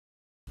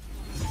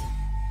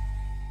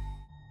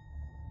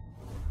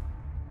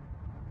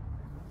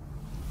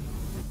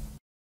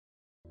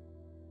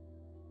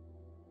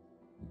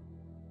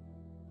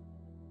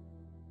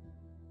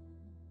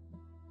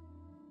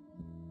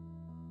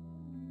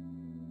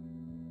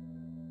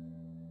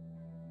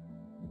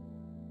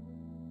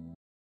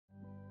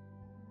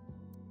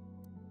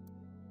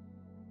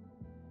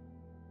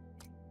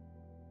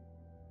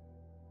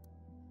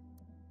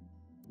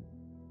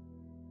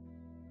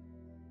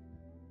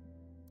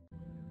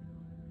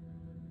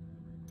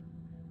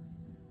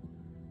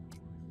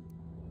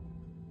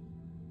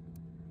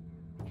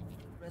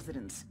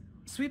residence.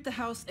 Sweep the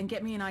house and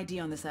get me an ID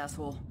on this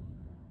asshole.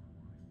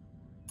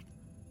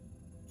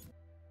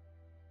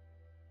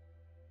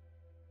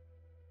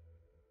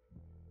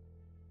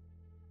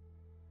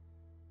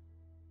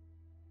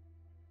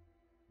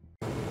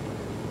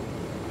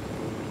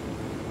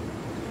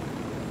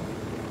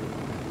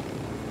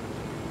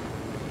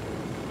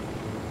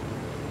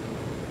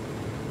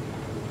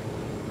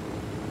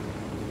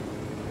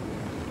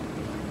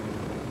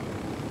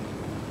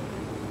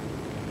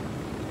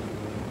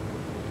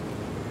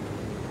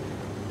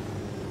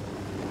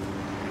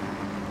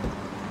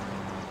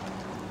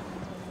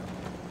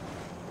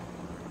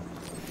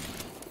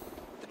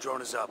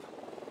 Drone is up.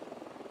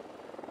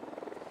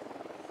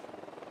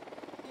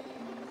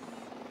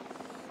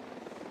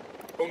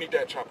 Who need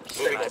that chopper?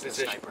 Moving to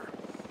position. Sniper.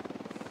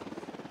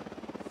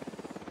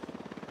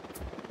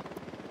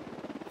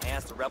 I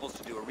asked the rebels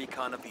to do a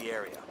recon of the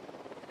area.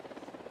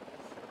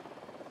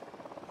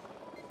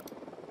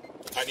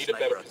 I need a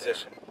better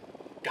position.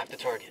 Got the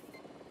target.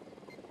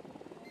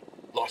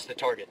 Lost the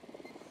target.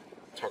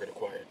 Target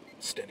acquired.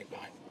 Standing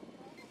by.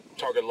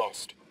 Target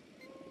lost.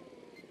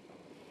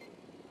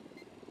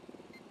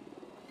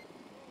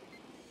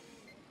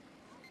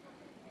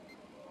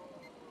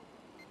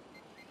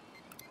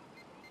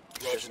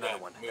 There's another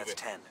one. That's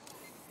 10.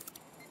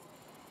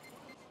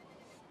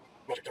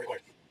 Roger, target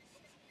acquired.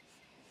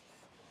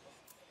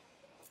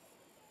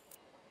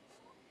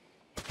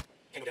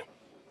 Tango down.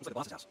 Looks like the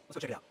boss's house. Let's go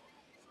check it out.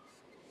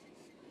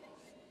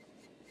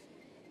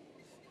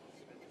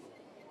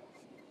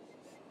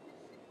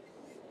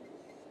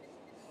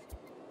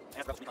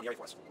 Ask rebels to recon the area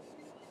for us.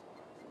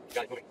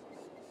 Got it, moving.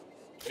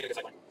 We need a good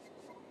sideline.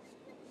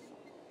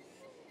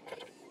 I got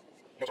the target.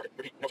 No target.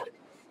 Repeat, no target.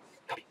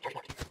 Copy. Target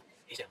marked.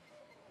 He's down.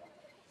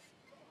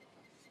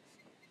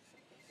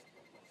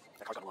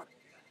 That car's on the run.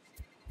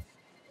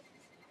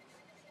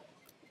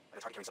 I got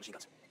a target carrying submachine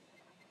guns.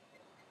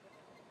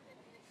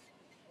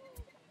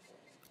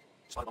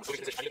 Spotted one. Moving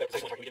to position. I need a better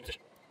position. Target, moving in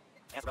position.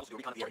 Ask rebels to do a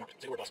recon of the area.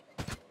 Say the word, boss.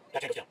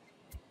 That tango's down.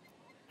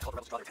 Tell the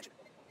rebels to draw their attention.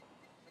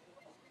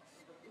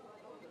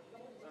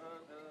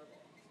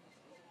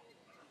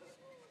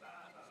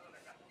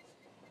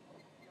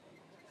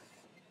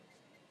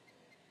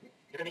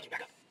 You're gonna make you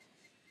back up.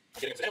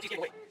 I'm getting a getting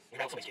away.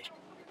 We're out somebody's cage.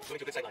 Moving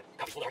to a good sideline.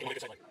 Copy. Hold on. Moving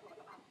to a good sideline.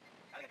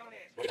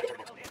 Roger, target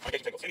marked. I'm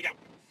engaging tango. Stay me down.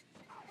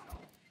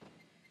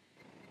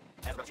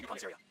 Ask rebels to recon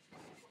this area.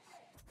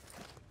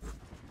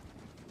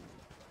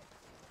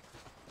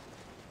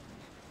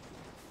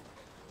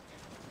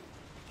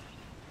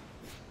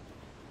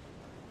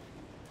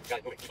 Got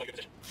it. Moving. Keep on good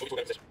position. Moving to a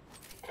better position.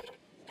 I got the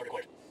target. Target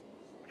acquired.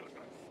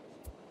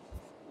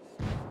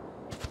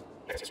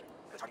 Next history.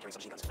 I got a target carrying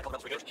submachine guns. I call the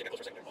rebels We for go. Can't get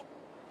closer secondary ball.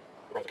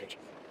 We're out of the cage.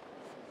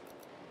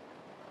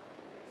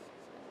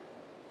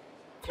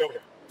 Clear over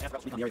here. Ask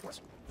rebels to recon the area for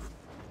us.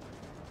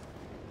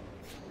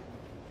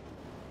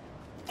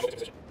 I'm moving to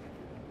position.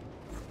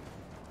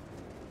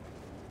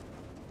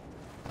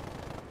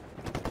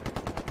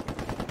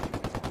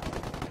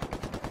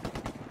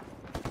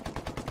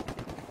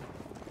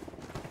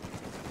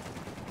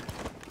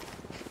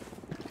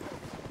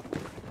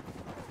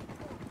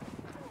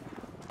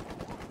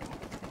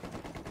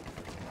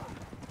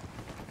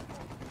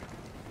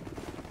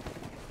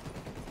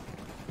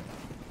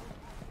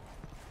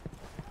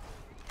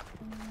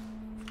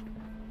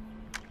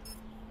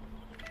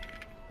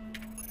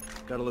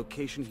 Got a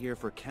location here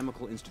for a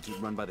chemical institute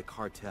run by the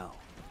cartel.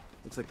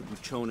 Looks like the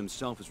Buchon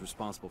himself is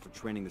responsible for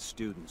training the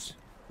students.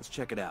 Let's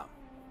check it out.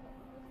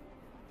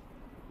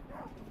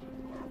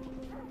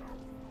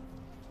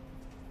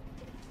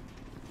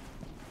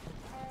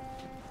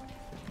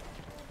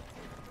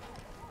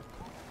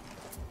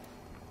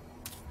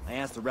 I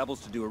asked the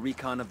rebels to do a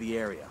recon of the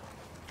area.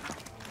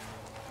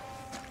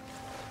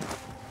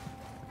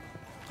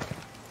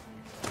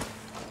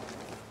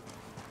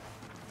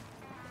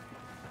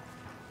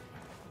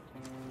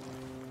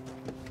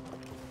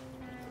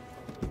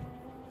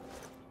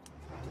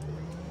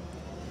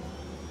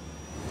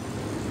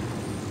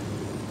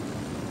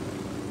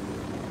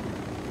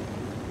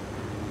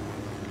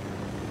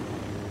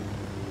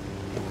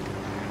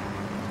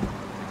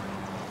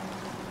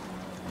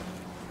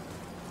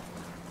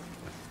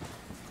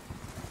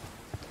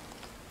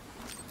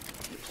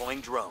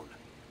 Deploying drone.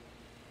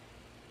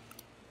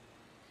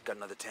 Got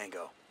another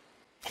tango.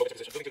 I'm moving to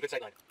position. Moving to a good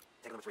sideline.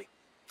 Tango number 3.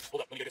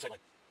 Hold up. Let me get a good sideline.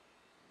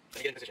 Let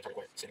me get in position. Target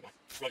acquired. Standing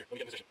by. Roger. Let me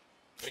get in position.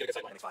 Let me get a good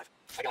sideline. 95.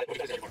 I got it. Moving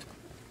to position. Target marked.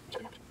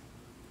 Target marked.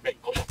 Ready.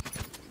 Call the shot.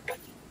 Got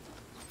it.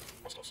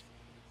 That was close.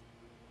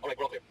 All right.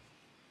 We're all clear.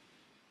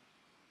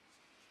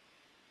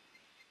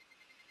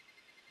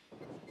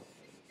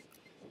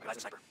 Guys,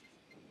 the sniper.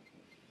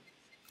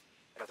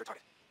 I got a third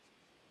target.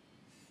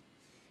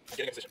 I'm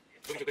getting in position.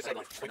 Moving to a good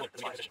sideline. Let me get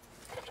in position.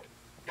 I got the target.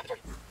 Got the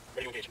target.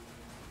 Ready to engage.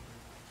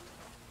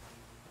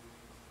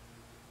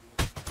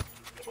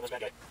 That's one less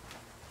bad guy.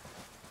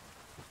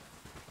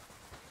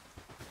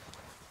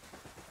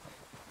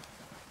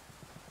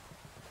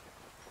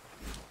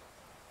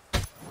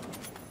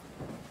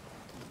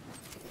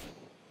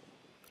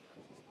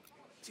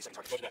 See second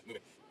target. Roger that.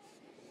 Moving.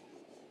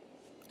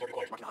 Target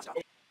acquired. Marking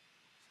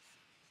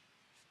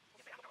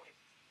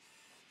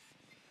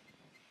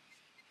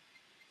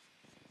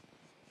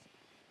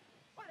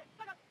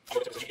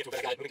as soon as you get to a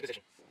better guy, moving to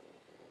position.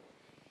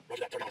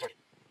 Roger that. Target on the target.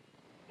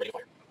 Ready to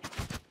fire.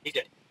 He's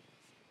dead.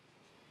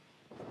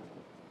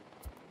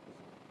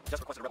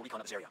 Just requested a rebel recon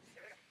of this area.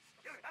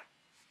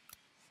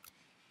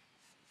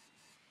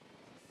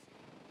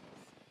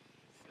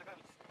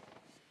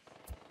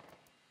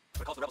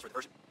 We called the rebels for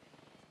diversion.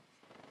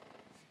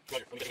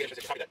 Roger. Let me get a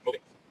position. Copy that.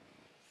 Moving.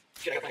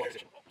 Shit, I gotta find my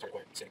position. Target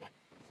acquired. Standing by.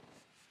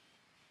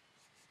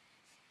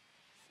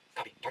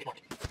 Copy. Target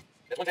marked.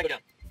 That's one tango down.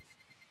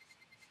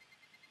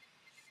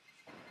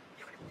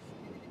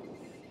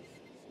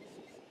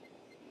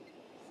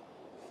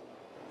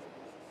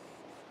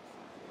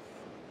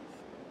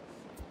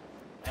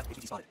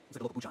 HVT spotted. Looks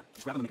like a local Buchan.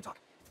 Just grab him and make him talk.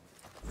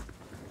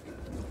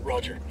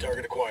 Roger.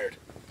 Target acquired.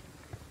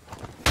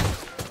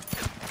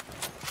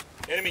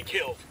 Enemy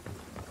killed.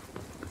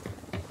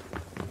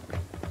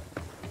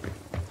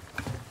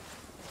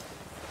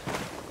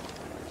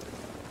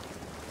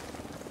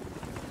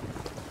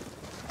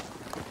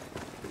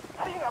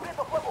 ¡Siguen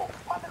abriendo fuego!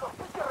 ¡Manden los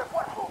pinches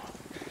refuerzos!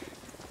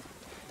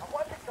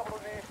 ¡Aguanten,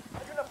 cabrones!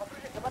 ¡Hay una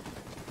patrulla que va...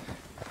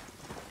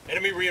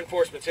 Enemy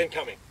reinforcements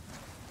incoming.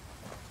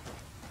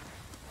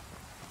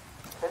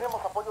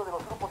 Tenemos apoyo de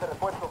los grupos de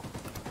refuerzo.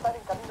 Están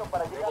en camino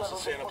para llegar a Rebels in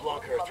los Santa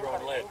Blanca are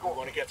throwing lead. We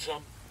want to get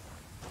some?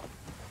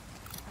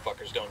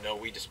 Fuckers don't know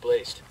we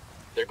displaced.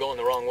 They're going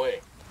the wrong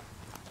way.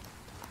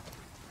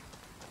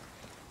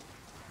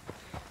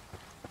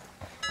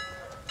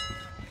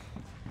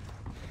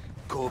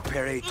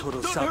 Coopere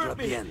todo saldrá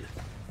bien.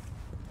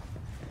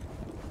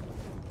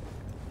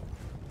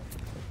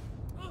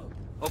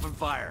 Open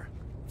fire.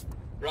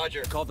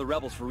 Roger. Called the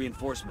rebels for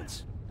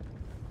reinforcements.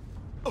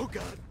 Oh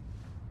god.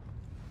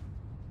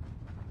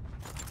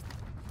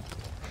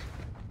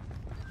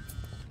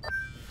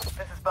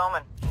 This is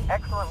Bowman.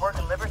 Excellent work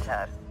in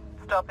Libertad.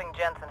 Stopping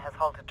Jensen has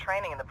halted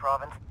training in the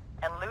province,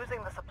 and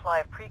losing the supply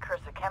of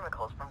precursor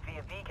chemicals from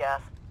VV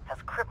gas has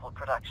crippled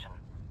production.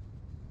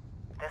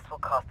 This will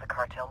cost the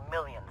cartel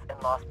millions in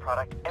lost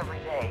product every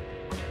day,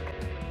 which is